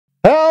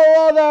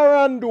Hello there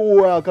and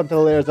welcome to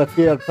Layers of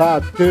Fear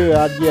Part 2.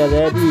 Are you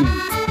ready?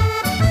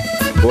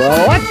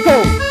 Well, let's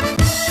go!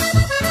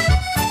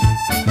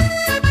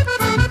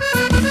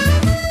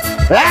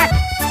 Ah!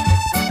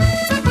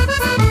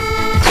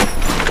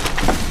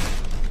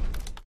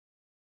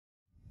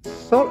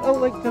 Sort of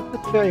like up to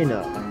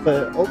China, but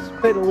it also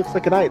kind of looks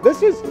like an eye.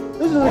 This is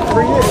a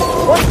creative.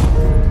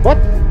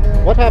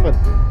 What happened?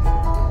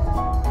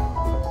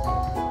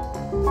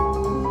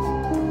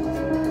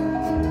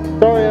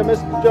 Sorry, I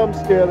missed the jump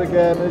scare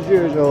again, as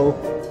usual.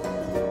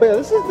 But yeah,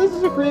 this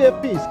is a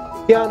creative piece.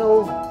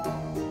 Piano.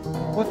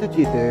 What did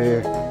you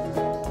do?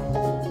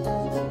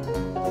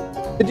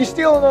 Did you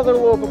steal another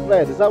loaf of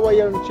bread? Is that why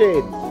you're in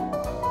chains?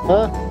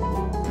 Huh?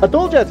 I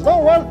told you it's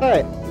not worth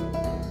it.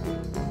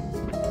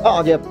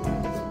 Oh, yep.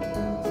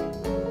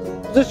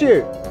 Is this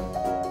you?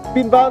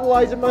 Been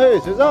vandalizing my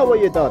house? Is that what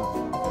you done?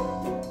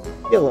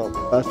 You little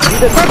bastard. You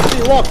deserve to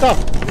be locked up.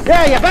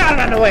 Yeah, you better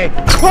run away.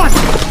 What?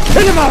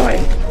 Get him away.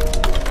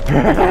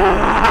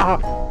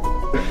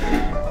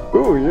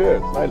 Oh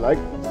yes, I like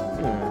this.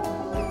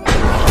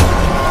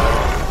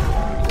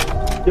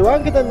 You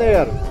want to get in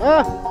there,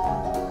 huh?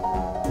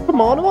 Come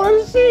on, I want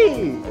to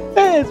see.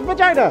 Hey, it's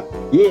vagina.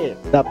 Yeah,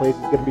 that place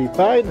is gonna be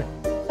fine.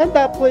 And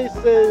that place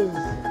is,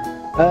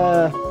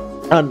 I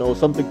don't know,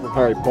 something from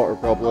Harry Potter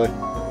probably.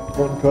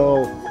 One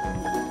call.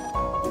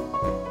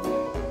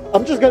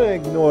 I'm just gonna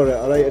ignore it,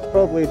 alright? It's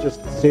probably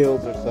just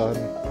sales or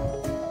something.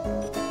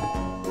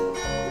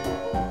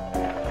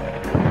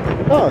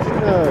 Oh, it's in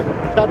a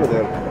shadow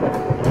there.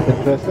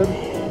 Interesting.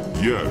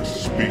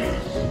 Yes, speak.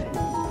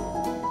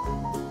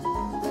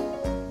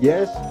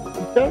 Yes,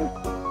 teacher?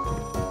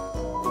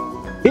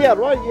 Here,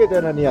 what are you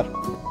doing in here?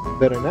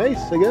 Very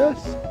nice, I guess.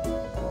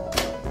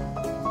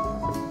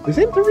 They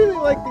seem to really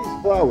like these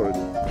flowers.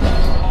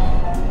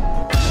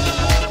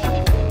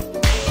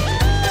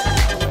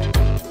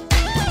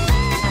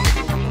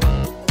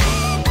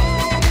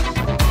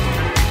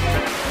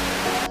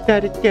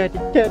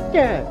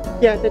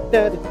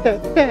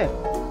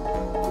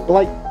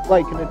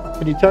 Like,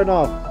 can you turn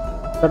off?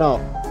 Turn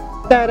off.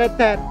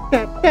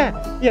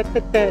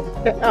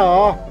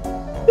 Aw,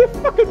 you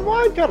fucking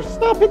wanker!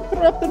 Stop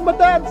interrupting my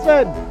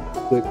dancing!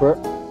 Wait for it.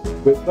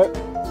 Wait for it.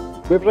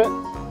 Wait for it.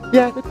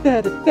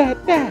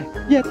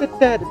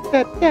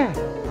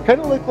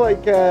 Kinda look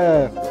like, I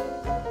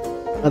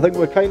think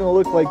we kinda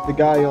look like the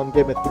guy on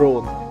Game of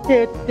Thrones.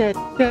 It's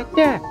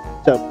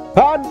a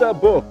panda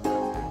book.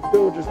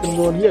 So we're just gonna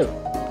go in here.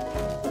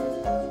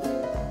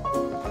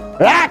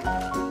 Ah!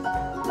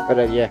 Good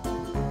idea.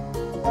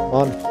 Come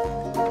on.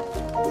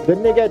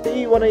 Didn't get to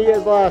eat one of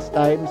yours last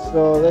time,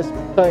 so this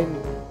time,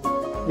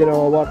 you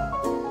know what?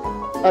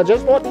 I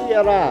just want to eat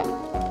a rat.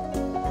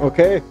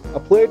 Okay? I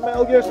played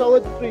Metal Gear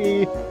Solid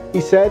 3,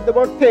 he said they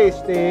were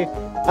tasty,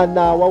 and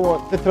now I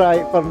want to try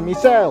it for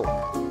myself.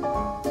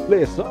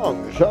 Play a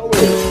song, shall we?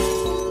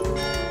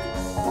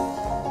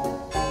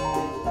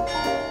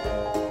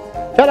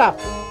 Shut up!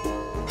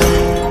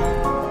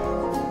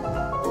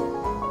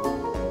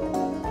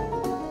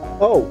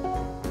 Oh.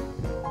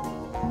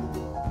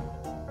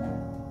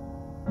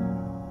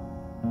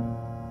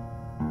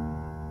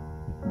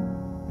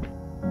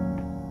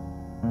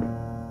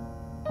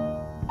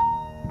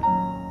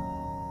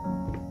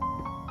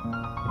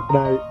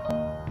 Night.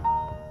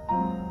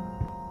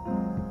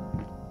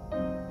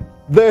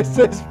 This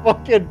is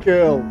fucking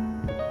cool.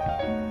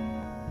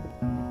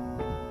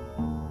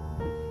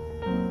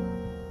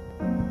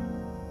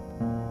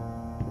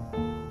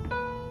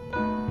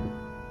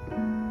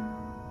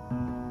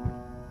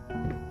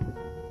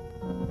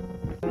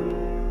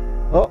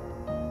 Oh.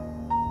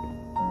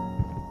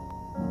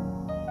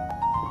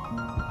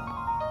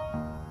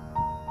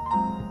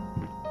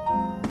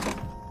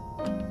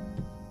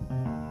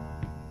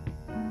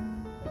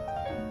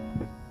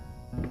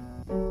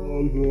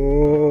 Oh no.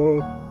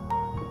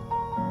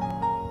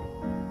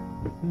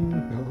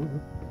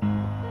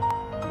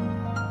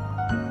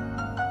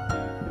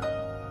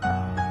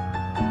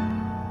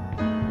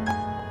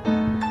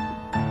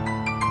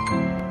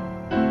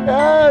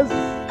 Yes!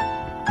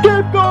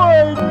 Keep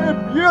going, you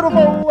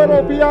beautiful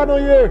little piano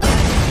you!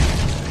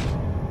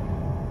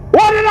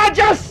 What did I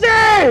just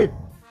say?!